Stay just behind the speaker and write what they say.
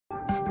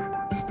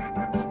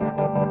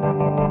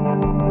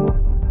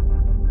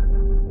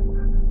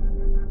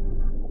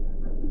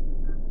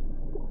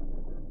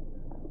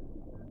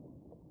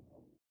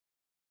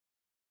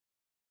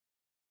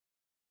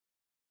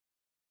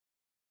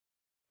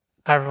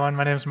Hi everyone,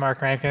 my name is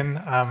Mark Rankin.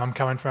 I'm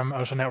coming from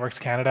Ocean Networks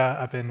Canada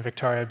up in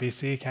Victoria,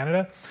 BC,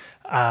 Canada.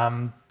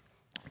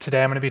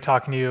 Today I'm going to be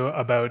talking to you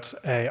about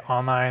an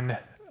online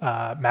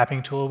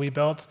mapping tool we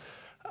built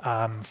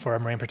for a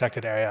marine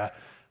protected area.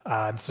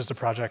 This is a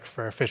project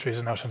for Fisheries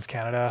and Oceans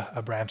Canada,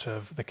 a branch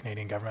of the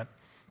Canadian government.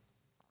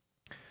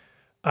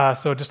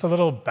 So just a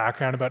little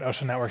background about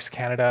Ocean Networks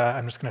Canada.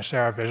 I'm just going to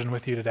share our vision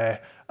with you today.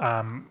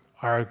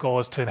 Our goal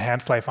is to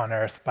enhance life on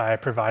Earth by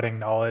providing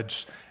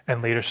knowledge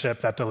and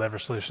leadership that deliver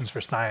solutions for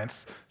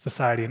science,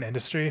 society, and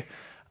industry.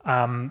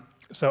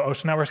 So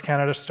Ocean Networks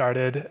Canada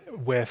started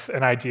with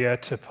an idea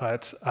to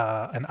put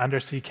an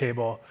undersea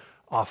cable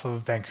off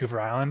of Vancouver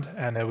Island,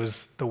 and it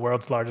was the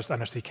world's largest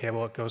undersea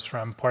cable. It goes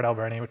from Port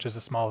Alberni, which is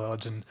a small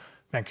village in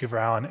Vancouver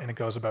Island, and it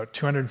goes about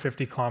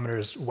 250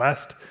 kilometers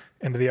west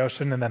into the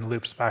ocean and then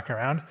loops back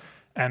around.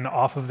 And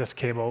off of this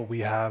cable, we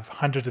have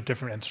hundreds of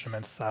different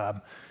instruments,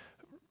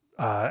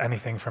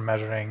 anything from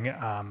measuring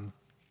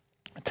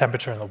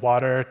temperature in the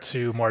water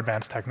to more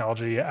advanced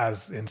technology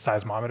as in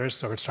seismometers.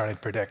 So we're starting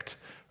to predict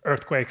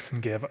earthquakes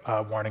and give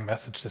a warning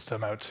message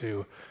system out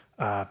to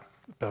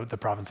the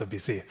province of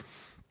BC.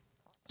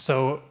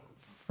 So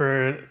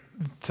for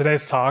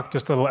today's talk,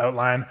 just a little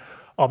outline,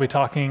 I'll be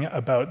talking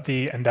about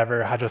the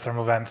Endeavour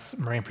hydrothermal vents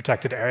marine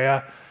protected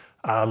area,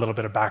 a little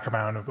bit of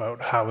background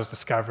about how it was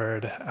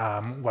discovered,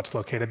 what's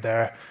located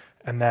there,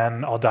 and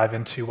then I'll dive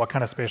into what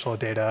kind of spatial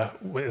data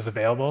is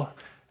available,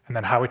 and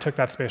then how we took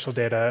that spatial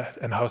data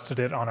and hosted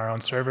it on our own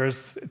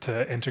servers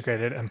to integrate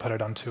it and put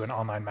it onto an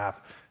online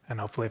map. And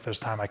hopefully, if there's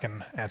time, I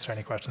can answer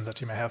any questions that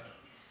you may have.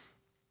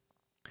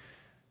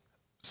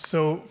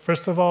 So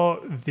first of all,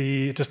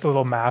 just a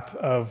little map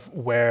of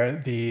where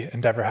the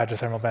Endeavour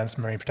hydrothermal vents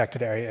marine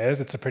protected area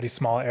is. It's a pretty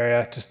small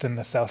area just in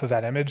the south of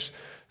that image.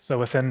 So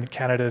within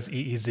Canada's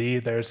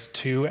EEZ, there's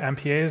 2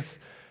 MPAs.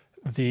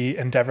 The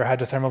Endeavour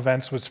hydrothermal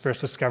vents was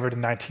first discovered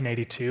in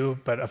 1982,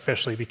 but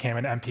officially became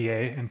an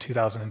MPA in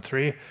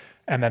 2003.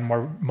 And then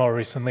more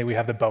recently, we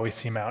have the Bowie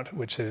Seamount,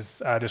 which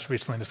is just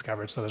recently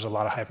discovered. So there's a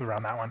lot of hype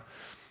around that one.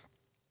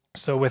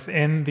 So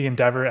within the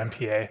Endeavour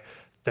MPA,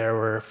 there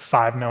were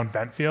 5 known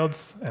vent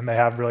fields, and they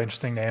have really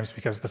interesting names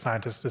because the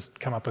scientists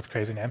just come up with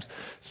crazy names.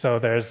 So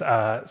there's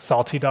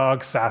Salty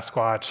Dog,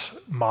 Sasquatch,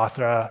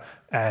 Mothra,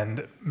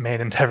 and Main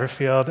Endeavour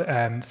Field,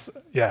 and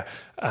yeah,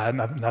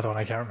 another one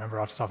I can't remember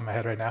off the top of my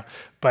head right now.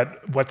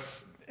 But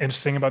what's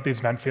interesting about these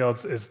vent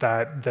fields is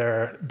that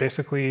they're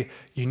basically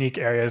unique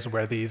areas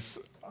where these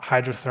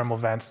hydrothermal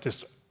vents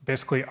just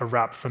basically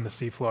erupt from the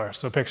seafloor.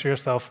 So picture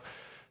yourself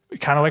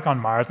kind of like on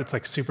Mars, it's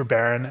like super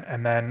barren,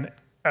 and then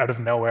out of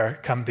nowhere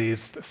come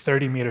these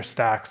 30-meter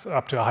stacks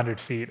up to 100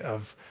 feet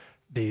of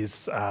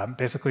these,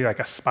 basically like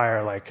a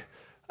spire-like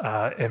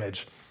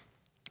image.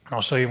 And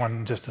I'll show you one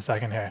in just a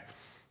second here.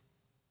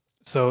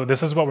 So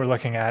this is what we're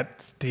looking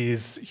at.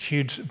 These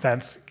huge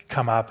vents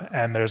come up,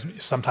 and there's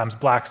sometimes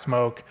black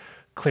smoke,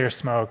 clear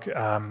smoke,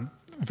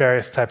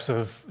 various types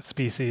of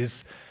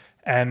species.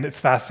 And it's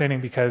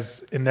fascinating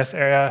because in this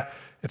area,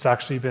 it's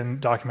actually been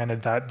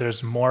documented that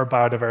there's more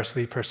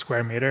biodiversity per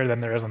square meter than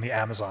there is on the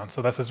Amazon.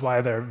 So this is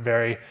why they're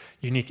very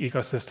unique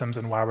ecosystems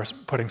and why we're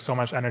putting so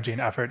much energy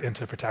and effort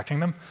into protecting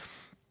them.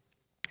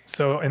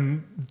 So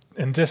in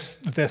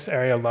just this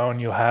area alone,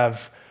 you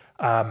have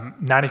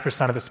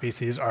 90% of the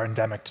species are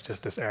endemic to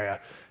just this area.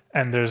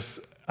 And there's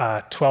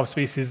 12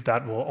 species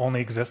that will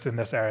only exist in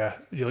this area.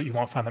 You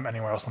won't find them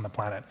anywhere else on the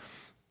planet.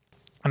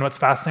 And what's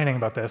fascinating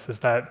about this is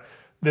that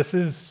this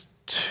is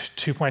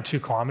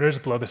 2.2 kilometers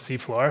below the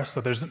seafloor,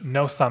 so there's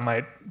no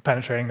sunlight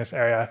penetrating this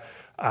area,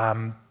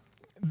 and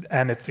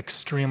it's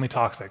extremely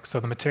toxic. So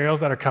the materials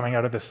that are coming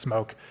out of this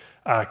smoke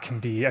can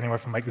be anywhere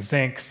from like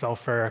zinc,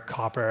 sulfur,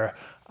 copper,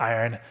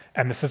 iron,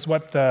 and this is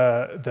what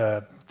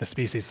the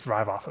species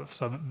thrive off of.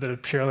 So they're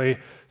purely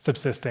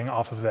subsisting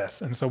off of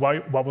this. And so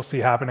what we'll see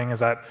happening is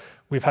that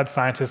we've had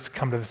scientists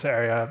come to this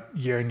area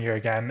year and year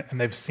again, and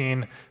they've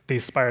seen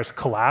these spires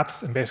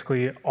collapse, and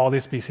basically all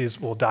these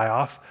species will die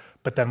off.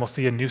 But then we'll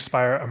see a new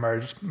spire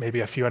emerge maybe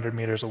a few hundred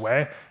meters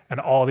away,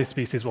 and all these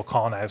species will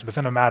colonize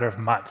within a matter of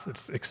months.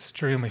 It's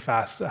extremely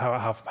fast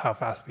how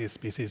fast these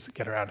species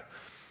get around.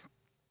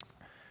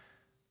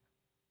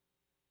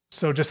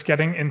 So just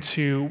getting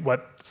into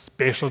what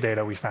spatial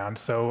data we found.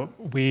 So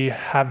we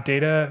have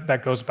data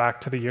that goes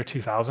back to the year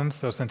 2000.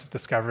 So since its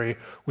discovery,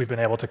 we've been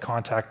able to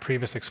contact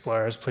previous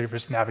explorers,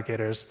 previous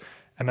navigators,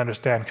 and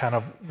understand kind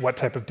of what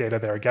type of data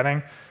they're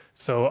getting.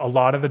 So a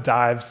lot of the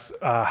dives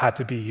had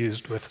to be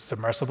used with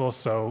submersibles.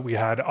 So we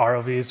had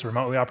ROVs,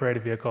 remotely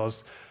operated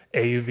vehicles,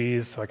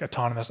 AUVs, so like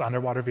autonomous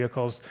underwater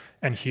vehicles,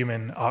 and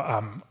human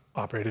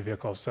operated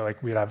vehicles. So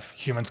like we'd have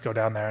humans go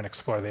down there and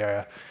explore the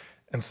area.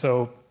 And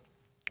so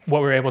what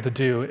we were able to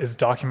do is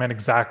document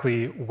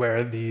exactly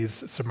where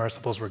these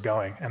submersibles were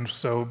going. And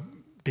so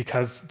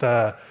because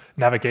the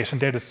navigation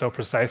data is so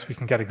precise, we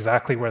can get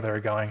exactly where they're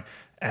going.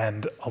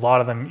 And a lot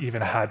of them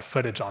even had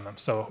footage on them.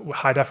 So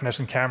high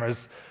definition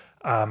cameras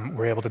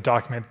were able to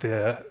document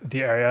the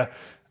area.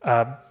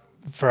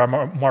 For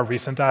our more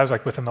recent dives,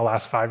 like within the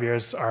last 5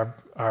 years, our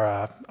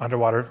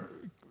underwater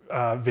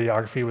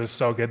videography was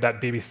so good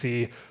that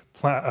BBC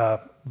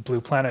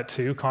Blue Planet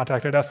 2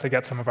 contacted us to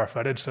get some of our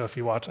footage. So if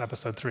you watch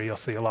episode 3, you'll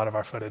see a lot of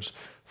our footage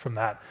from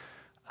that.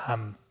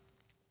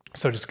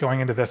 So just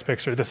going into this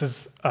picture, this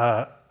is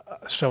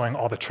showing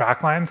all the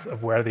track lines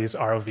of where these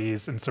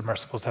ROVs and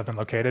submersibles have been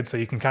located. So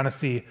you can kind of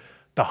see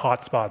the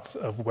hot spots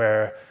of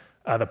where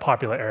the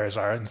popular areas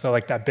are. And so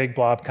like that big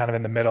blob kind of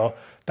in the middle,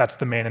 that's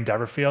the main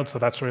Endeavour field. So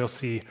that's where you'll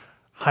see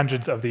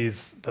hundreds of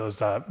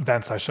those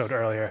vents I showed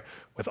earlier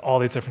with all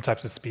these different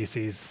types of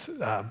species,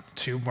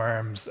 tube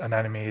worms,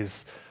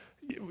 anemones,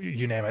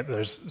 you name it.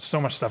 There's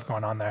so much stuff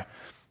going on there.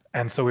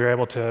 And so we were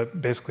able to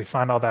basically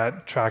find all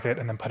that, track it,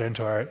 and then put it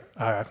into our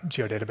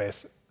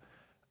geodatabase.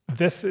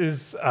 This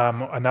is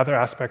another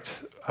aspect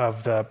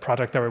of the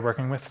project that we're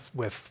working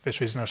with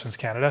Fisheries and Oceans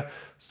Canada.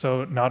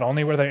 So not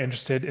only were they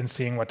interested in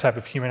seeing what type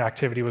of human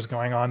activity was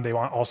going on, they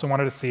also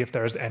wanted to see if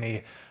there was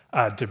any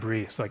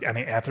debris, so like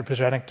any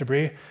anthropogenic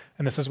debris.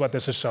 And this is what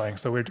this is showing.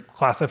 So we're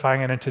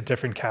classifying it into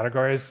different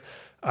categories.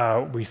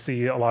 We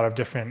see a lot of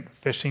different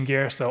fishing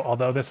gear. So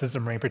although this is a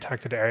marine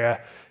protected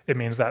area, it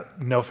means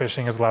that no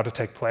fishing is allowed to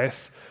take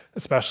place,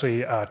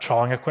 especially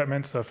trawling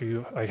equipment. So if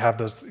you have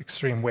those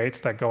extreme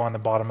weights that go on the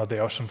bottom of the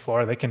ocean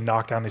floor, they can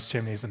knock down these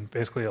chimneys and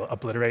basically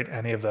obliterate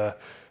any of the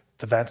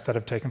vents that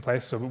have taken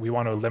place. So we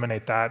want to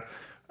eliminate that.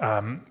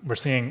 We're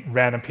seeing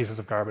random pieces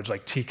of garbage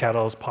like tea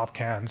kettles, pop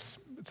cans,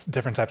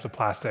 different types of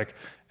plastic.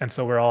 And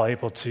so we're all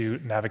able to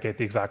navigate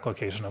the exact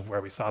location of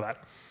where we saw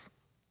that.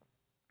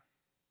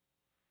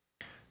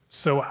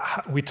 So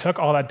we took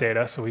all that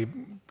data. So we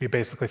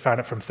basically found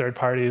it from third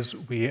parties.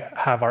 We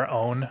have our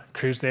own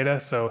cruise data.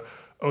 So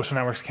Ocean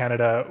Networks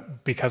Canada,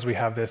 because we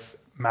have this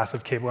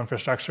massive cable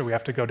infrastructure, we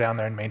have to go down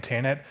there and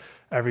maintain it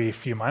every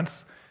few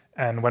months.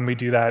 And when we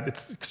do that,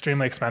 it's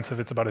extremely expensive.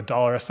 It's about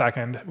 $1 a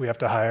second. We have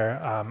to hire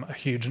a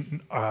huge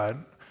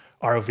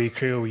ROV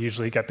crew. We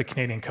usually get the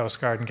Canadian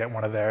Coast Guard and get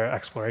one of their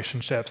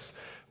exploration ships.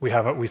 We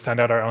send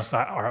out our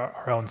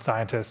own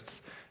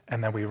scientists,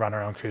 and then we run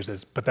our own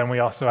cruises. But then we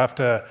also have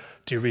to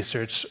do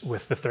research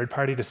with the third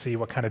party to see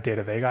what kind of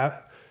data they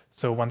got.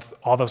 So once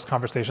all those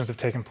conversations have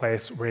taken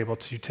place, we're able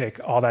to take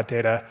all that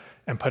data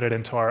and put it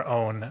into our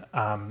own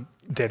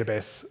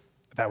database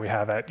that we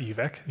have at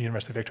UVic,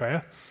 University of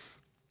Victoria.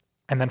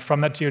 And then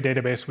from that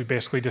geodatabase, we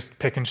basically just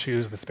pick and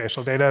choose the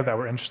spatial data that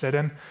we're interested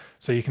in.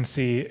 So you can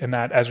see in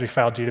that Esri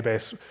file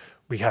database,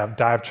 we have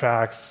dive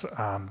tracks,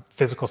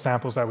 physical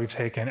samples that we've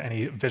taken,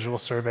 any visual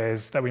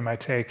surveys that we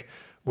might take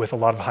with a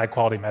lot of high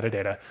quality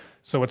metadata.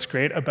 So what's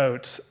great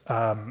about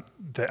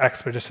the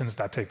expeditions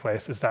that take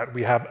place is that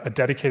we have a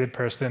dedicated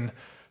person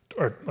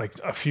or like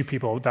a few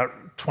people that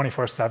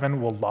 24/7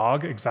 will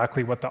log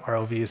exactly what the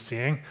ROV is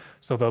seeing.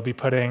 So they'll be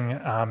putting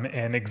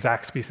in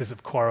exact species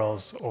of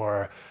corals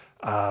or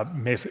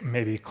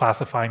maybe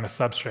classifying the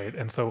substrate.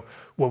 And so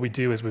what we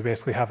do is we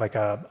basically have like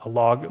a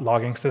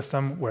logging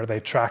system where they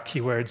track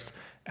keywords,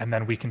 and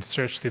then we can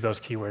search through those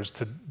keywords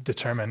to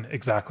determine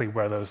exactly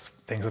where those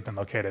things have been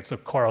located. So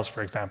corals,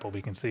 for example,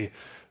 we can see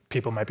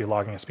people might be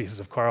logging a species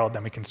of coral,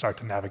 then we can start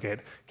to navigate,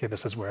 okay,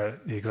 this is where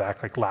the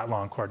exact like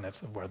lat-long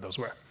coordinates of where those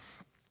were.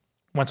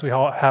 Once we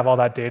have all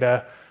that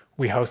data,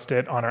 we host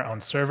it on our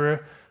own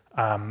server,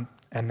 and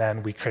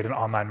then we create an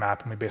online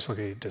map, and we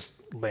basically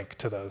just link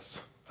to those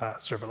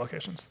server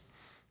locations.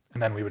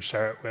 And then we would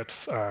share it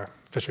with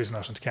Fisheries and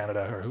Oceans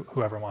Canada or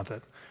whoever wants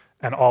it.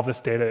 And all this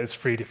data is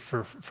free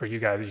for you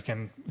guys. You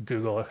can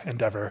Google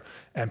Endeavour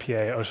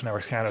MPA Ocean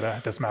Networks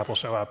Canada. This map will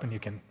show up and you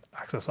can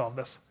access all of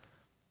this.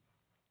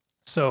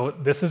 So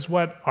this is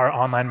what our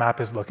online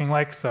map is looking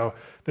like. So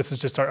this is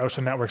just our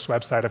Ocean Networks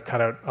website. I've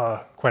cut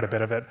out quite a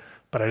bit of it,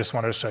 but I just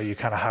wanted to show you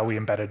kind of how we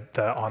embedded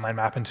the online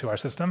map into our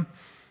system.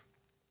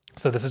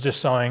 So this is just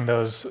showing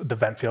the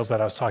vent fields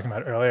that I was talking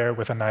about earlier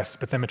with a nice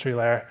bathymetry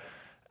layer.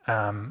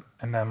 And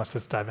then let's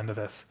just dive into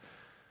this.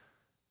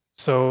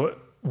 So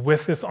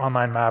with this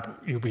online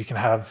map, we can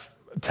have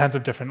tons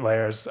of different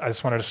layers. I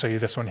just wanted to show you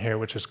this one here,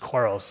 which is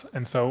corals.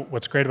 And so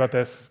what's great about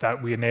this is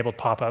that we enabled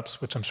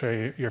pop-ups, which I'm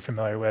sure you're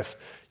familiar with.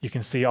 You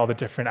can see all the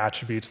different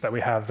attributes that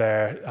we have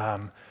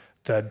there,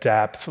 the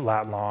depth,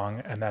 lat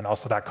long, and then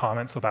also that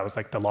comment. So that was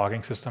like the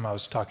logging system I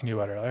was talking to you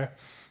about earlier.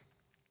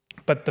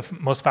 But the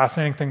most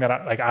fascinating thing that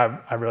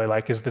I really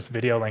like is this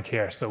video link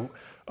here. So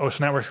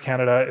Ocean Networks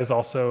Canada is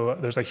also,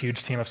 there's a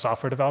huge team of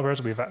software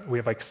developers. We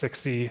have like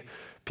 60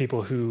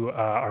 people who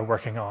are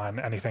working on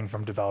anything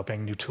from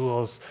developing new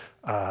tools,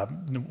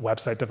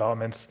 website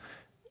developments.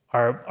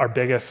 Our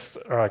biggest,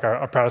 or like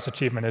our proudest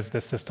achievement is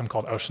this system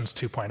called Oceans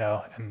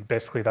 2.0. And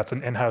basically that's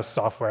an in-house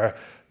software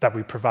that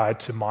we provide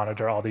to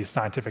monitor all these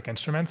scientific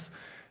instruments.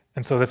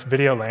 And so this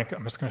video link,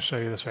 I'm just gonna show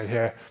you this right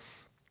here.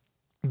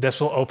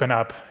 This will open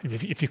up,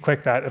 if you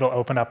click that, it'll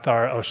open up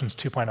our Oceans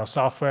 2.0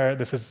 software.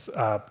 This is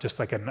just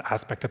like an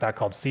aspect of that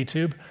called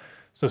CTube.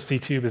 So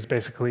CTube is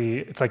basically,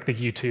 it's like the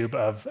YouTube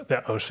of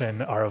the ocean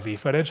ROV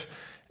footage.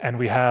 And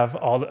we have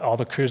all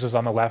the cruises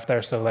on the left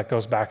there. So that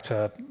goes back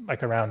to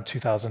like around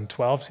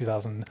 2012,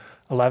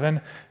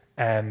 2011.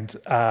 And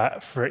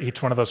for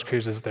each one of those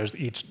cruises, there's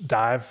each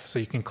dive. So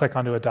you can click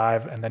onto a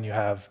dive and then you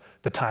have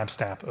the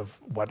timestamp of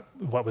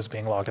what was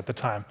being logged at the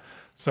time.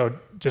 So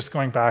just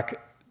going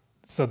back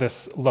So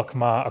this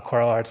Lokma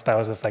Aquarel Arts, that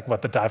was just like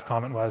what the dive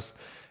comment was.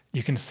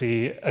 You can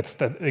see it's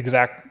the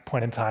exact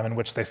point in time in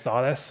which they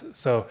saw this.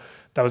 So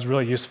that was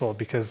really useful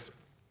because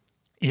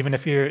even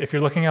if you're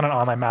looking at an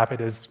online map,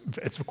 it's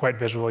quite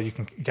visual. You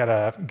can get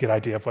a good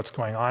idea of what's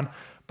going on,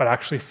 but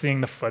actually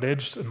seeing the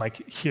footage and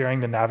like hearing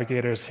the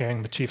navigators,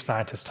 hearing the chief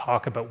scientists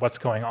talk about what's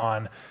going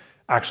on,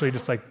 actually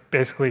just like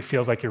basically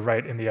feels like you're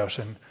right in the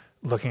ocean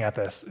looking at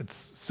this. It's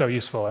so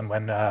useful. And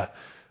when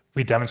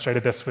we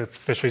demonstrated this with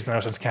Fisheries and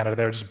Oceans Canada,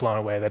 they were just blown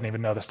away. They didn't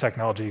even know this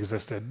technology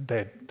existed.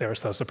 They were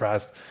so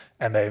surprised,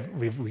 and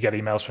we get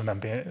emails from them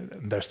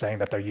they're saying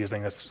that they're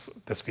using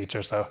this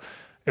feature. So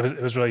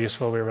it was really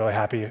useful. We were really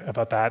happy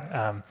about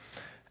that.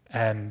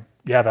 And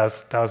yeah,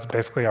 that was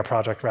basically our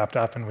project wrapped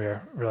up, and we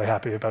were really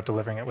happy about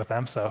delivering it with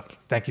them. So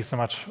thank you so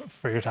much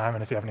for your time,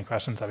 and if you have any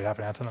questions, I'd be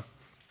happy to answer them.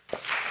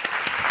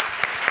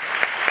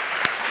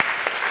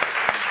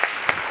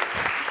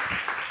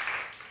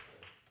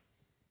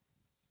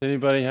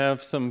 Anybody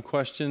have some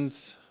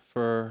questions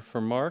for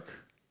Mark?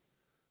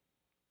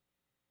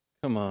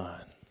 Come on.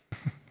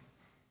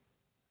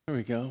 There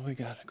we go. We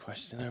got a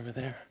question over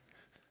there.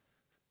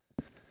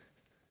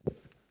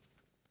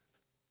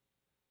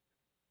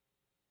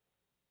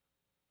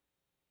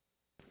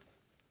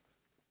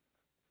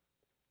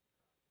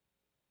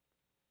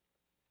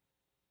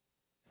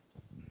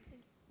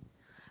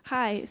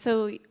 Hi,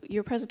 so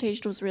your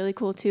presentation was really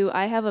cool too.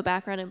 I have a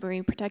background in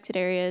marine protected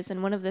areas,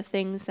 and one of the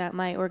things that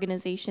my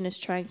organization is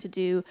trying to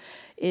do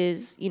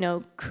is,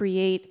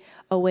 create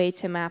a way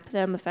to map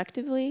them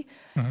effectively.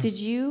 Mm-hmm. Did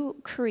you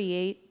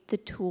create the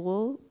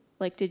tool?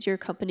 Like, did your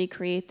company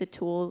create the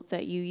tool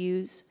that you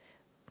use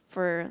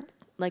for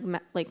like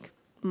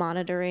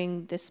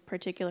monitoring this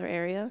particular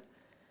area?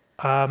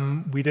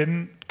 We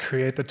didn't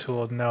create the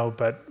tool, no,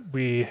 but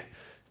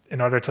in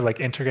order to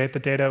like integrate the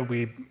data,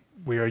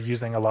 we are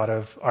using a lot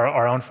of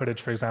our own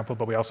footage, for example,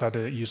 but we also had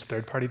to use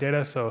third-party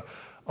data. So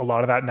a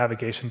lot of that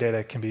navigation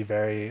data can be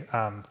very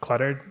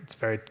cluttered. It's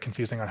very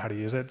confusing on how to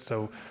use it.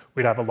 So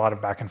we'd have a lot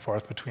of back and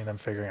forth between them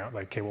figuring out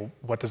like, okay, well,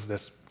 what does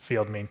this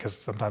field mean? Because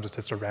sometimes it's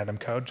just a random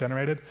code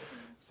generated.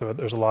 So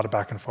there's a lot of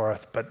back and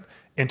forth. But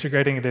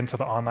integrating it into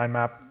the online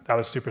map, that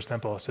was super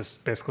simple. It's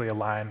just basically a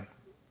line,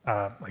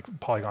 like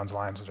polygons,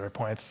 lines, or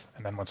points.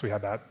 And then once we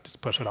had that,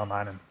 just push it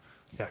online and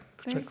yeah.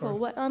 Very cool.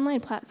 What online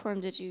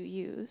platform did you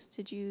use?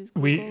 Did you use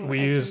Google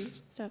we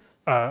used stuff?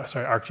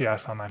 Sorry,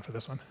 ArcGIS Online for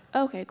this one.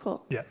 Okay,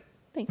 cool. Yeah.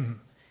 Thanks.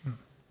 Mm-hmm.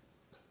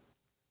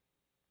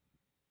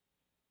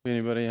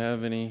 Anybody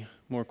have any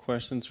more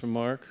questions for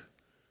Mark?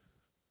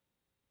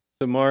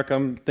 So Mark,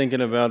 I'm thinking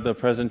about the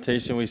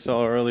presentation we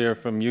saw earlier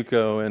from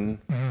Yuko,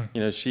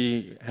 and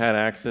she had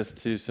access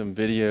to some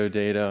video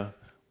data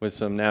with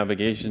some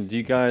navigation. Do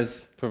you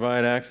guys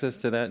provide access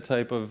to that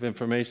type of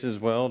information as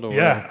well?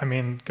 Yeah, I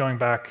mean, going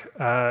back,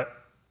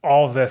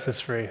 all of this is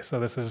free. So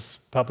this is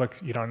public.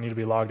 You don't need to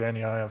be logged in.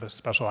 You don't have a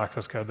special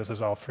access code. This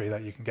is all free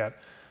that you can get.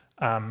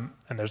 And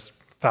there's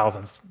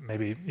thousands,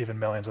 maybe even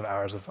millions of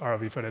hours of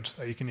ROV footage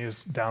that you can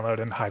use, download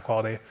in high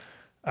quality.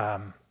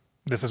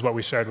 This is what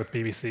we shared with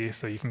BBC,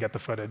 so you can get the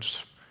footage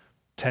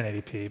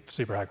 1080p,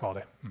 super high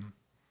quality. Mm-hmm.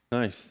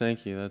 Nice,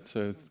 thank you. That's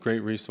a great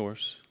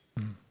resource.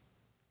 Mm-hmm.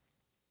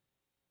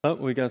 Oh,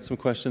 we got some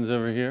questions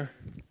over here.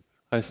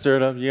 I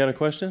stirred up. You got a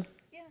question?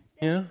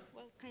 Yeah?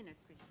 What kind of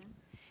question?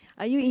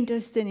 Are you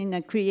interested in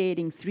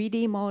creating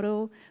 3D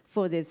model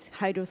for this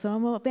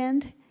hydrothermal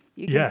event?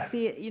 You can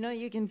see it,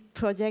 you can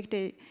project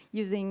it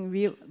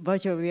using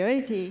virtual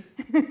reality.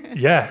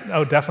 Yeah,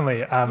 oh,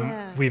 definitely.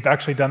 We've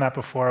actually done that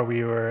before.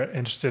 We were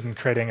interested in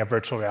creating a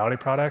virtual reality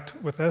product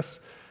with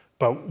this.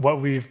 But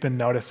what we've been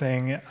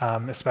noticing,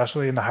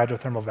 especially in the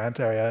hydrothermal vent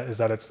area, is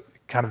that it's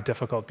kind of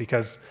difficult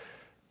because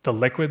the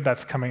liquid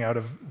that's coming out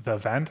of the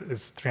vent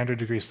is 300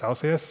 degrees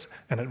Celsius,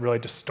 and it really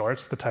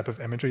distorts the type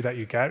of imagery that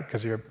you get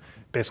because you're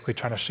basically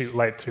trying to shoot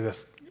light through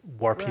this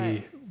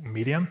warpy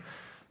medium.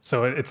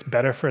 So it's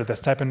better for this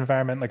type of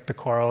environment, like the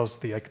corals,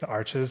 the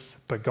arches.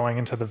 But going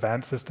into the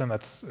vent system,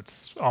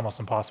 it's almost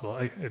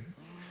impossible.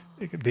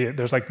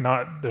 There's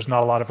not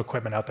a lot of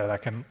equipment out there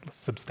that can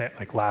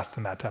last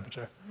in that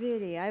temperature.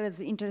 Really, I was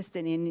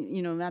interested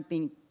in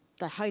mapping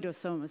the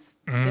hydrothermal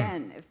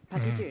vent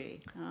particularly.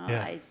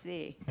 Yeah. I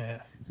see. Yeah.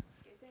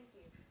 Okay, thank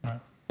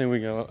you. Here we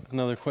go.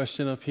 Another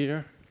question up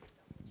here.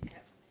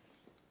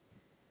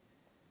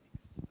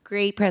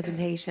 Great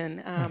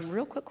presentation.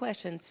 Real quick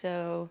question.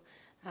 So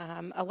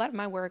a lot of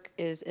my work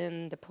is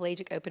in the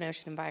pelagic open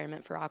ocean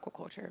environment for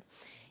aquaculture.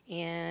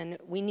 And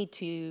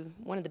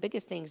one of the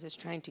biggest things is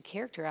trying to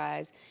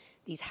characterize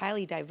these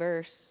highly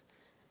diverse,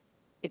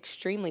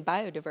 extremely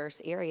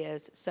biodiverse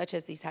areas, such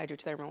as these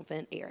hydrothermal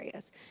vent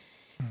areas.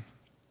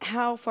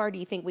 How far do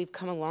you think we've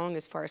come along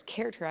as far as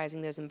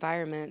characterizing those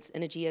environments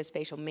in a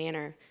geospatial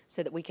manner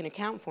so that we can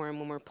account for them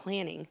when we're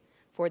planning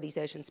for these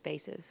ocean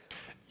spaces?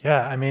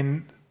 Yeah, I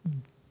mean,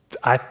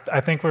 I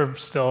think we're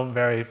still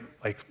very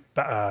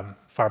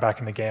far back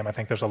in the game. I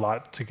think there's a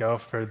lot to go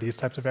for these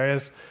types of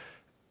areas.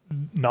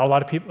 Not a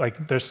lot of people,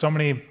 there's so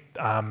many,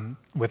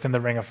 within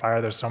the Ring of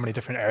Fire, there's so many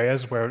different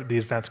areas where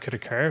these vents could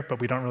occur, but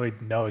we don't really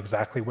know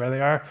exactly where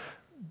they are.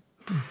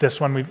 This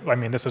one, I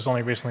mean, this was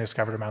only recently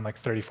discovered around like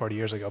 30, 40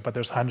 years ago, but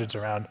there's hundreds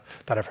around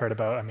that I've heard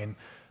about. I mean,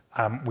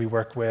 we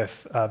work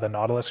with the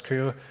Nautilus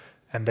crew,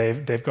 and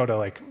they've go to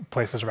like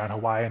places around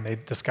Hawaii, and they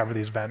discover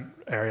these vent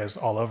areas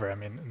all over. I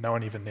mean, no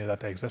one even knew that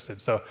they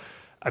existed. So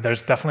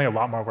there's definitely a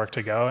lot more work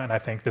to go, and I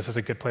think this is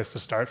a good place to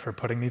start for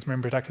putting these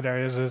marine protected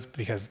areas, is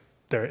because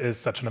there is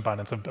such an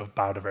abundance of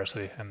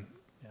biodiversity. And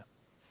yeah.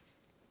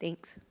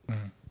 Thanks.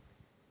 Mm.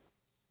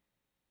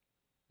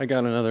 I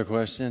got another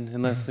question,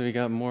 unless we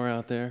got more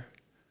out there.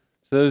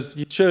 So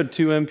you showed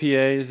 2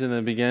 MPAs in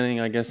the beginning,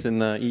 I guess in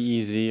the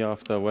EEZ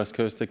off the west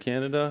coast of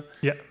Canada.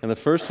 Yeah. And the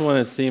first one,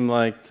 it seemed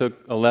like, took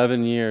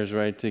 11 years,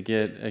 right, to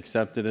get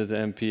accepted as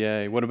an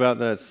MPA. What about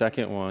that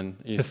second one?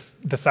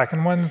 The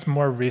second one's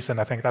more recent.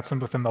 I think that's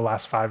within the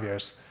last 5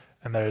 years.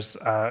 And there's,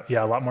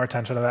 yeah, a lot more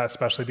attention to that,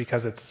 especially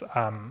because it's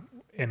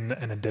in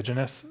an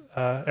indigenous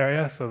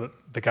area. So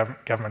the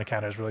government of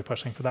Canada is really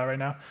pushing for that right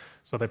now.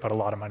 So they put a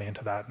lot of money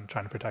into that and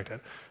trying to protect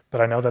it. But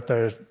I know that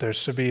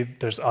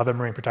there's other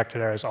marine protected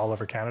areas all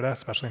over Canada,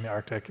 especially in the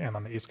Arctic and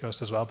on the East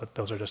Coast as well. But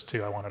those are just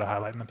 2 I wanted to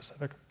highlight in the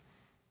Pacific.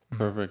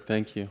 Perfect.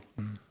 Thank you.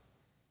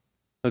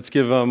 Let's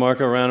give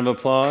Mark a round of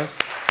applause.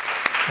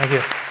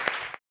 Thank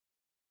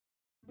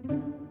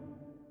you.